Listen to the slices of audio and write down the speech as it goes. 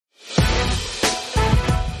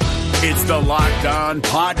It's the Locked On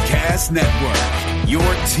Podcast Network, your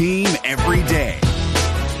team every day.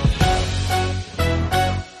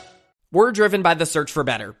 We're driven by the search for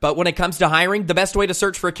better, but when it comes to hiring, the best way to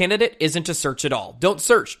search for a candidate isn't to search at all. Don't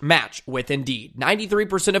search, match with Indeed.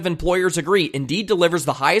 93% of employers agree Indeed delivers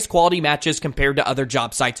the highest quality matches compared to other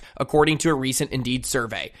job sites, according to a recent Indeed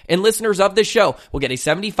survey. And listeners of this show will get a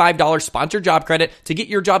 $75 sponsored job credit to get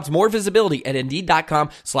your jobs more visibility at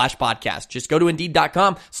Indeed.com/podcast. Just go to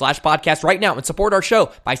Indeed.com/podcast right now and support our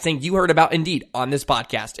show by saying you heard about Indeed on this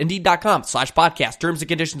podcast. Indeed.com/podcast. Terms and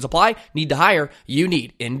conditions apply. Need to hire? You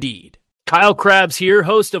need Indeed. Kyle Krabs here,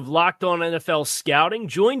 host of Locked On NFL Scouting.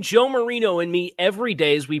 Join Joe Marino and me every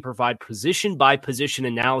day as we provide position-by-position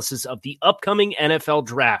analysis of the upcoming NFL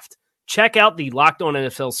Draft. Check out the Locked On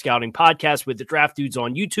NFL Scouting podcast with the Draft Dudes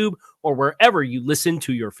on YouTube or wherever you listen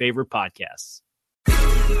to your favorite podcasts.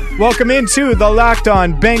 Welcome into the Locked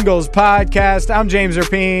On Bengals podcast. I'm James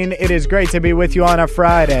Rapien. It is great to be with you on a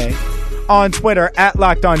Friday. On Twitter, at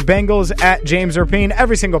Locked On Bengals, at James Rapien.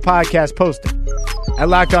 Every single podcast posted at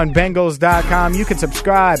LockedOnBengals.com. You can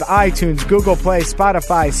subscribe, iTunes, Google Play,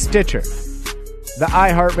 Spotify, Stitcher, the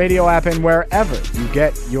iHeartRadio app, and wherever you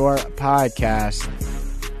get your podcast.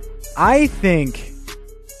 I think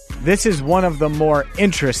this is one of the more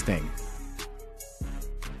interesting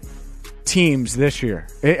teams this year,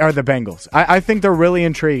 are the Bengals. I think they're really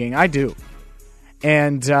intriguing. I do.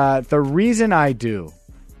 And the reason I do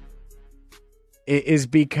is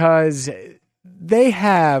because they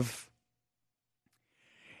have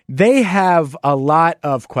a lot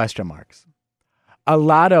of question marks, a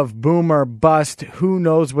lot of boomer bust, who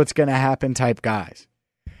knows what's going to happen type guys.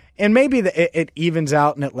 And maybe it evens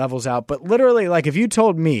out and it levels out, but literally, like, if you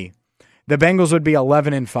told me the Bengals would be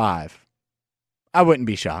 11-5, I wouldn't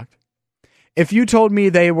be shocked. If you told me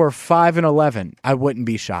they were 5-11, I wouldn't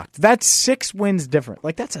be shocked. That's 6 wins different.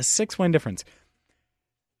 Like, that's a 6-win difference.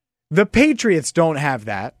 The Patriots don't have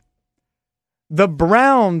that. The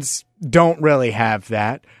Browns don't really have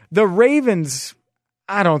that. The Ravens,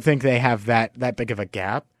 I don't think they have that big of a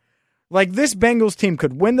gap. Like, this Bengals team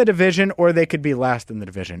could win the division or they could be last in the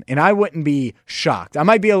division, and I wouldn't be shocked. I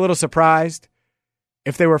might be a little surprised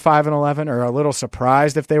if they were 5-11 or a little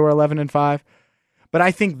surprised if they were 11-5, but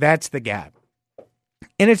I think that's the gap.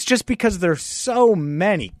 And it's just because there's so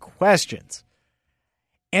many questions.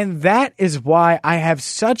 And that is why I have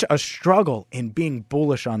such a struggle in being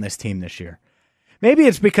bullish on this team this year. Maybe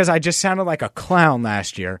it's because I just sounded like a clown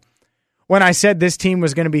last year when I said this team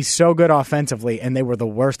was going to be so good offensively and they were the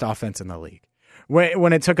worst offense in the league.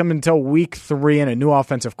 When it took them until week 3 and a new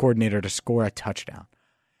offensive coordinator to score a touchdown.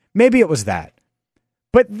 Maybe it was that.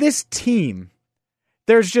 But this team,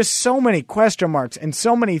 there's just so many question marks and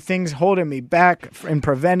so many things holding me back and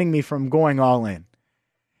preventing me from going all in.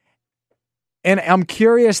 And I'm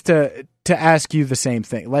curious to ask you the same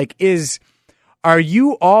thing. Like, are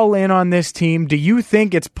you all in on this team? Do you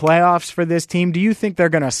think it's playoffs for this team? Do you think they're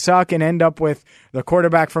going to suck and end up with the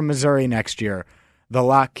quarterback from Missouri next year, the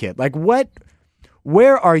Lock kid? Like,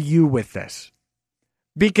 where are you with this?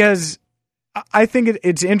 Because I think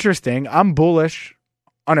it's interesting. I'm bullish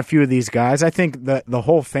on a few of these guys. I think the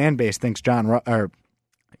whole fan base thinks Joe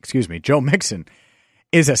Mixon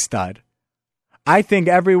is a stud. I think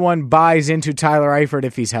everyone buys into Tyler Eifert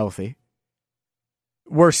if he's healthy.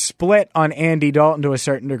 We're split on Andy Dalton to a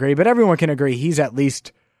certain degree, but everyone can agree he's at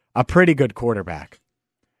least a pretty good quarterback.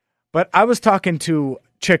 But I was talking to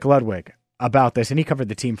Chick Ludwig about this, and he covered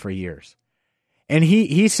the team for years. And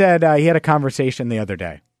he said he had a conversation the other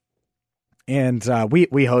day. And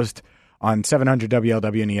we host on 700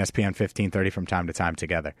 WLW and ESPN 1530 from time to time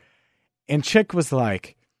together. And Chick was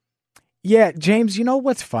like, yeah, James, you know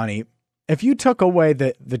what's funny? If you took away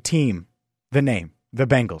the team, the name, the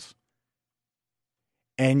Bengals,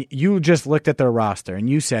 and you just looked at their roster and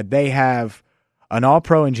you said they have an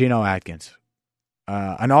All-Pro in Geno Atkins,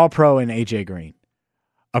 an All-Pro in A.J. Green,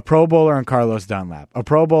 a Pro Bowler in Carlos Dunlap, a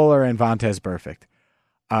Pro Bowler in Vontaze Burfict,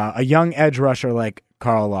 a young edge rusher like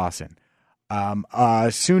Carl Lawson, a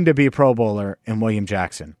soon-to-be Pro Bowler in William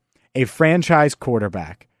Jackson, a franchise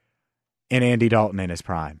quarterback in Andy Dalton in his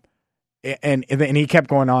prime. And he kept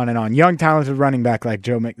going on and on. Young, talented running back like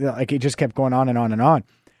Joe Mixon, like he just kept going on and on and on.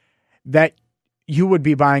 That you would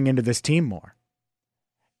be buying into this team more.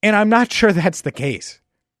 And I'm not sure that's the case.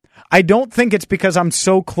 I don't think it's because I'm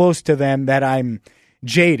so close to them that I'm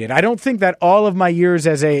jaded. I don't think that all of my years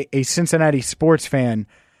as a Cincinnati sports fan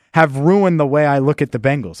have ruined the way I look at the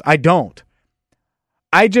Bengals. I don't.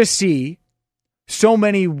 I just see so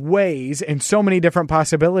many ways and so many different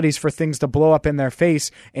possibilities for things to blow up in their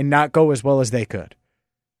face and not go as well as they could.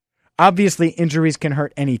 Obviously, injuries can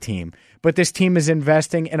hurt any team, but this team is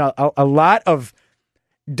investing in a lot of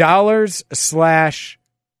dollars /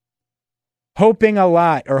 hoping a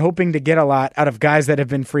lot or hoping to get a lot out of guys that have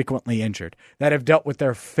been frequently injured, that have dealt with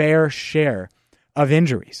their fair share of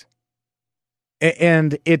injuries.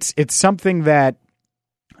 And it's something that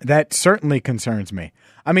certainly concerns me.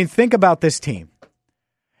 I mean, think about this team.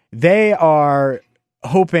 They are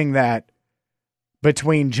hoping that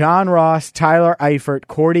between John Ross, Tyler Eifert,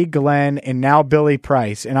 Cordy Glenn, and now Billy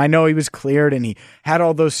Price, and I know he was cleared and he had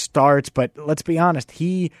all those starts, but let's be honest,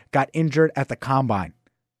 he got injured at the combine.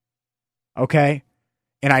 Okay?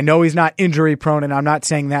 And I know he's not injury prone, and I'm not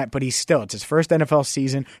saying that, but it's his first NFL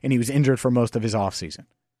season, and he was injured for most of his offseason.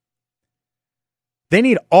 They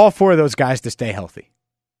need all 4 of those guys to stay healthy.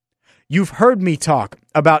 You've heard me talk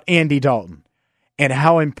about Andy Dalton and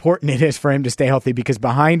how important it is for him to stay healthy because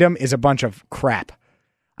behind him is a bunch of crap.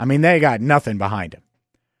 I mean, they got nothing behind him.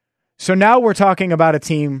 So now we're talking about a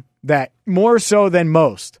team that, more so than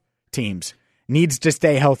most teams, needs to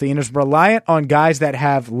stay healthy and is reliant on guys that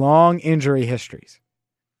have long injury histories.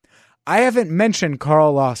 I haven't mentioned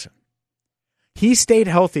Carl Lawson. He stayed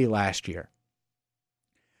healthy last year.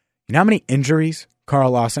 You know how many injuries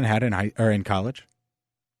Carl Lawson had in college?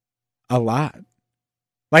 A lot.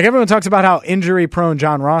 Like everyone talks about how injury-prone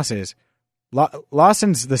John Ross is.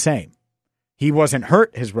 Lawson's the same. He wasn't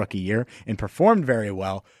hurt his rookie year and performed very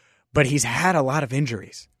well, but he's had a lot of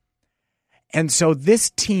injuries. And so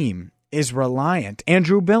this team is reliant.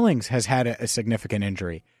 Andrew Billings has had a significant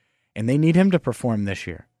injury, and they need him to perform this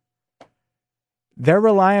year. They're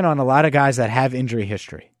relying on a lot of guys that have injury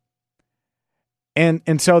history.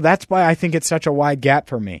 And so that's why I think it's such a wide gap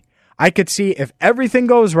for me. I could see if everything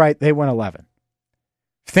goes right, they win 11.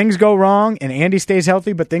 If things go wrong and Andy stays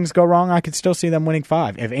healthy, but things go wrong, I could still see them winning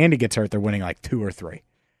 5. If Andy gets hurt, they're winning like 2 or 3.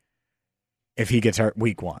 If he gets hurt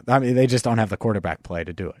week 1. I mean, they just don't have the quarterback play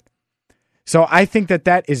to do it. So I think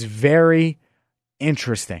that is very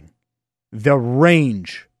interesting. The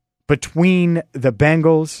range between the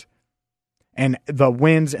Bengals and the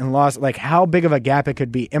wins and losses, like how big of a gap it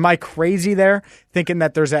could be. Am I crazy there thinking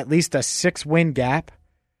that there's at least a 6-win gap?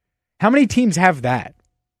 How many teams have that?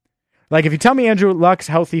 Like, if you tell me Andrew Luck's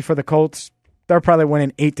healthy for the Colts, they're probably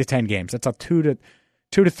winning 8 to 10 games. That's a 2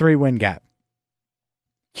 to 3 win gap.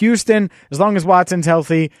 Houston, as long as Watson's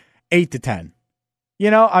healthy, 8 to 10.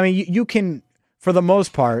 You know, I mean, you can, for the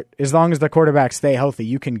most part, as long as the quarterbacks stay healthy,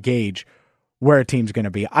 you can gauge where a team's going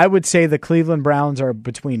to be. I would say the Cleveland Browns are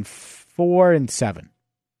between 4 and 7.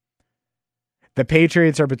 The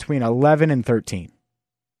Patriots are between 11 and 13.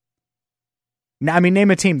 Now, I mean, name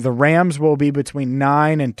a team. The Rams will be between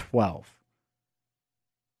 9 and 12.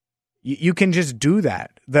 You can just do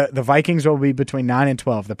that. The Vikings will be between 9 and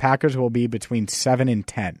 12. The Packers will be between 7 and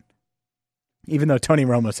 10. Even though Tony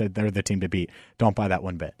Romo said they're the team to beat. Don't buy that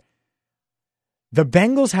one bit. The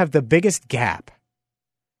Bengals have the biggest gap.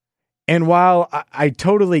 And while I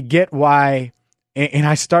totally get why, and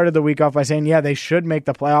I started the week off by saying, yeah, they should make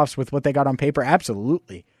the playoffs with what they got on paper.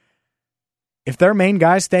 Absolutely. If their main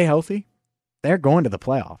guys stay healthy, they're going to the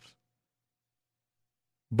playoffs.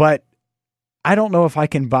 But I don't know if I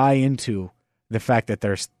can buy into the fact that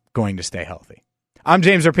they're going to stay healthy. I'm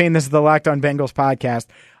James Rapine. This is the Locked On Bengals podcast.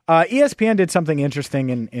 ESPN did something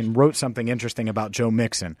interesting and wrote something interesting about Joe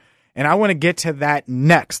Mixon. And I want to get to that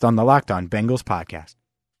next on the Locked On Bengals podcast.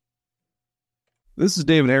 This is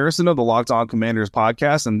David Harrison of the Locked On Commanders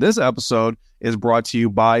podcast, and this episode is brought to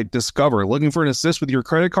you by Discover. Looking for an assist with your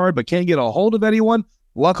credit card but can't get a hold of anyone?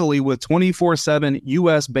 Luckily, with 24/7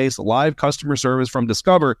 U.S.-based live customer service from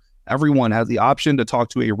Discover, everyone has the option to talk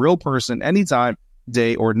to a real person anytime,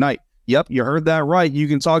 day or night. Yep, you heard that right. You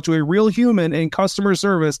can talk to a real human in customer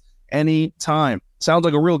service anytime. Sounds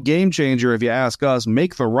like a real game changer if you ask us.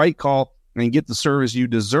 Make the right call and get the service you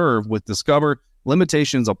deserve with Discover.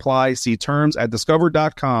 Limitations apply. See terms at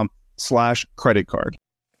discover.com/creditcard.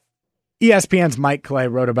 ESPN's Mike Clay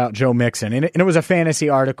wrote about Joe Mixon, and it was a fantasy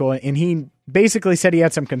article, and he basically said he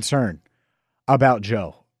had some concern about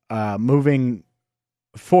Joe moving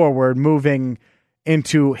forward, moving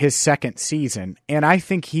into his second season. And I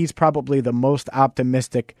think he's probably the most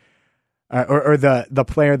optimistic or the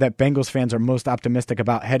player that Bengals fans are most optimistic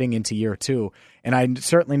about heading into year 2. And I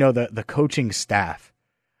certainly know that the coaching staff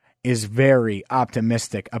is very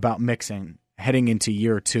optimistic about Mixon heading into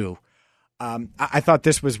year 2. I thought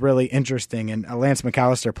this was really interesting, and Lance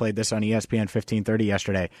McAllister played this on ESPN 1530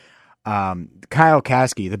 yesterday. Kyle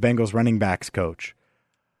Kasky, the Bengals running backs coach.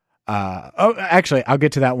 Actually, I'll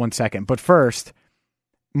get to that one second. But first,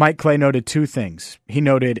 Mike Clay noted 2 things. He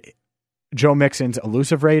noted Joe Mixon's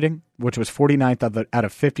elusive rating, which was 49th out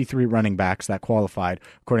of 53 running backs that qualified,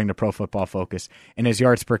 according to Pro Football Focus, and his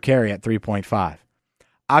yards per carry at 3.5.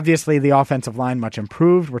 Obviously, the offensive line much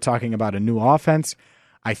improved. We're talking about a new offense.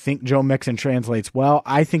 I think Joe Mixon translates well.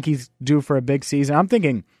 I think he's due for a big season. I'm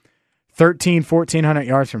thinking 1,400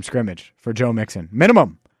 yards from scrimmage for Joe Mixon.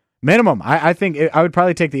 Minimum. I think I would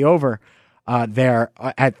probably take the over there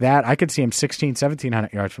at that. I could see him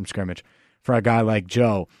 1,700 yards from scrimmage for a guy like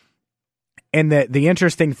Joe. And the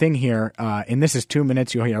interesting thing here, and this is 2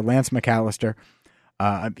 minutes, you'll hear Lance McAllister,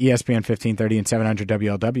 ESPN 1530 and 700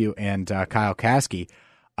 WLW, and Kyle Kasky.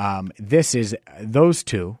 This is those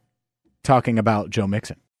two talking about Joe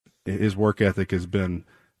Mixon. His work ethic has been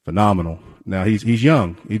phenomenal. Now he's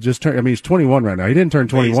young. He just turned. He's 21 right now. He didn't turn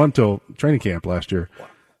 21 till training camp last year,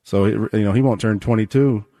 so he won't turn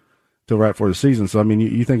 22 till right before the season. So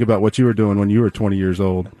you think about what you were doing when you were 20 years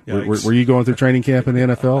old. Were you going through training camp in the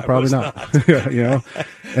NFL? Probably not.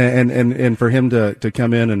 And for him to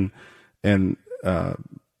come in and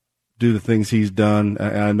do the things he's done.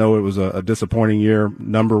 I know it was a disappointing year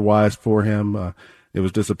number-wise for him. It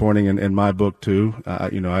was disappointing in my book too.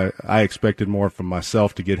 I expected more from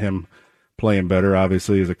myself to get him playing better.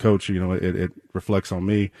 Obviously, as a coach, it reflects on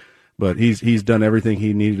me. But he's done everything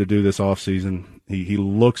he needed to do this offseason. He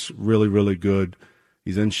looks really, really good.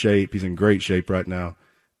 He's in shape. He's in great shape right now.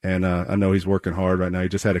 And I know he's working hard right now. He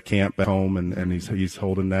just had a camp back home, and he's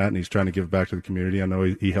holding that, and he's trying to give back to the community. I know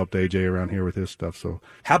he helped AJ around here with his stuff. So,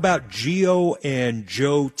 how about Gio and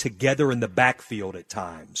Joe together in the backfield at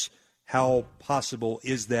times? How possible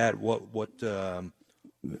is that? What?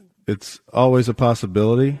 It's always a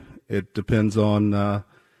possibility. It depends on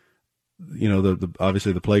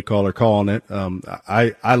obviously the play caller calling it.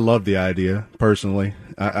 I love the idea personally.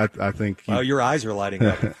 I think. Well, your eyes are lighting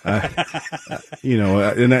up. And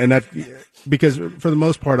that because for the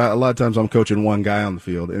most part, a lot of times I'm coaching one guy on the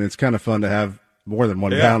field, and it's kind of fun to have more than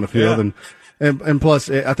one guy on the field. Yeah. And plus,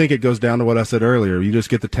 I think it goes down to what I said earlier. You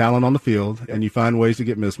just get the talent on the field, and you find ways to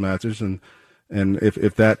get mismatches, and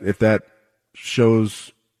if that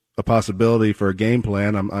shows a possibility for a game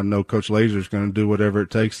plan, I know Coach Laser's going to do whatever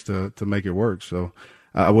it takes to make it work. So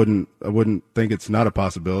I wouldn't think it's not a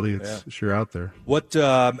possibility. It's sure out there. What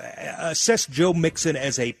assess Joe Mixon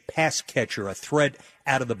as a pass catcher, a threat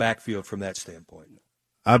out of the backfield from that standpoint?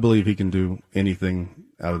 I believe he can do anything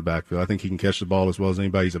out of the backfield. I think he can catch the ball as well as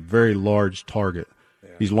anybody. He's a very large target.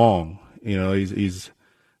 Yeah. He's long. He's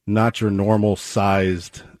not your normal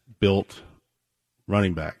sized built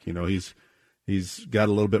running back. He's got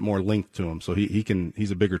a little bit more length to him, so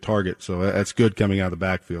he's a bigger target. So that's good coming out of the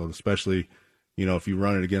backfield, especially, if you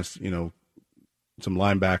run it against, some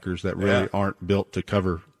linebackers that really aren't built to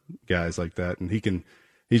cover guys like that. And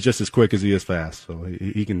he's just as quick as he is fast. So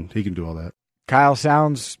he can do all that. Kyle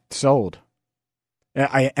sounds sold.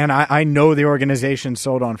 I know the organization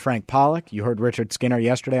sold on Frank Pollock. You heard Richard Skinner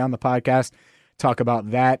yesterday on the podcast talk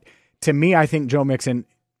about that. To me, I think Joe Mixon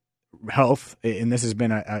health, and this has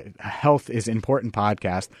been a health is important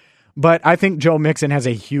podcast, but I think Joe Mixon has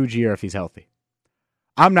a huge year if he's healthy.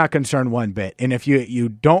 I'm not concerned one bit. And if you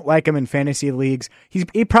don't like him in fantasy leagues,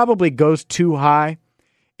 he probably goes too high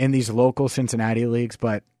in these local Cincinnati leagues.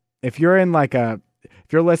 But if you're in if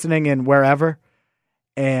you're listening in wherever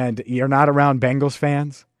and you're not around Bengals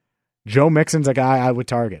fans, Joe Mixon's a guy I would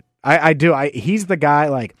target. I do. He's the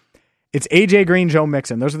guy, it's AJ Green, Joe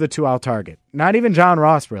Mixon. Those are the two I'll target. Not even John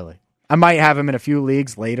Ross, really. I might have him in a few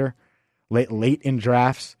leagues later, late in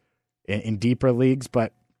drafts, in deeper leagues,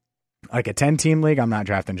 but like a 10-team league, I'm not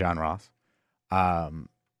drafting John Ross. I'll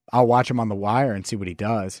watch him on the wire and see what he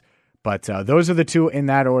does. But those are the two in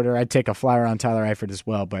that order. I'd take a flyer on Tyler Eifert as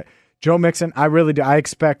well. But Joe Mixon, I really do. I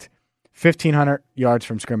expect 1,500 yards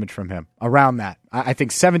from scrimmage from him, around that. I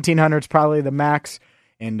think 1,700 is probably the max,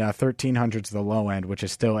 and 1,300 is the low end, which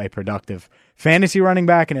is still a productive fantasy running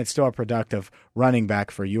back, and it's still a productive running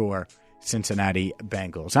back for your Cincinnati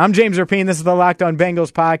Bengals. I'm James Rapien. This is the Locked On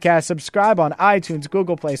Bengals podcast. Subscribe on iTunes,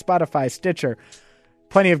 Google Play, Spotify, Stitcher.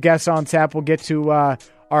 Plenty of guests on tap. We'll get to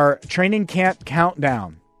our training camp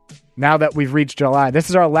countdown now that we've reached July.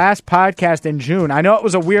 This is our last podcast in June. I know it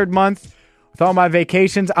was a weird month with all my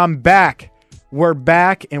vacations. I'm back. We're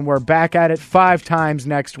back, and we're back at it 5 times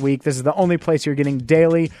next week. This is the only place you're getting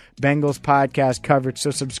daily Bengals podcast coverage.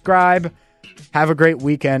 So subscribe. Have a great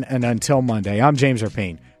weekend, and until Monday, I'm James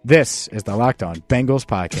Rapien. This is the Locked On Bengals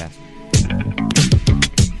podcast.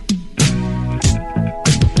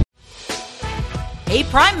 Hey,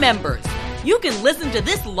 Prime members, you can listen to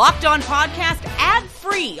this Locked On podcast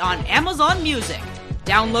ad-free on Amazon Music.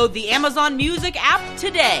 Download the Amazon Music app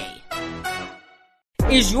today.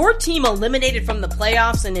 Is your team eliminated from the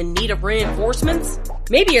playoffs and in need of reinforcements?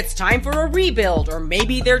 Maybe it's time for a rebuild, or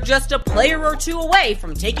maybe they're just a player or two away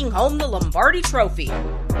from taking home the Lombardi Trophy.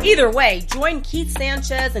 Either way, join Keith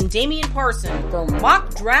Sanchez and Damian Parson for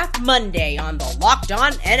Mock Draft Monday on the Locked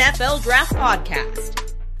On NFL Draft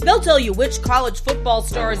Podcast. They'll tell you which college football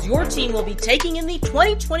stars your team will be taking in the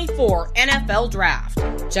 2024 NFL Draft.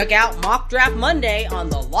 Check out Mock Draft Monday on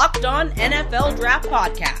the Locked On NFL Draft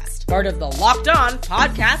Podcast, part of the Locked On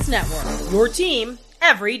Podcast Network. Your team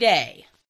every day.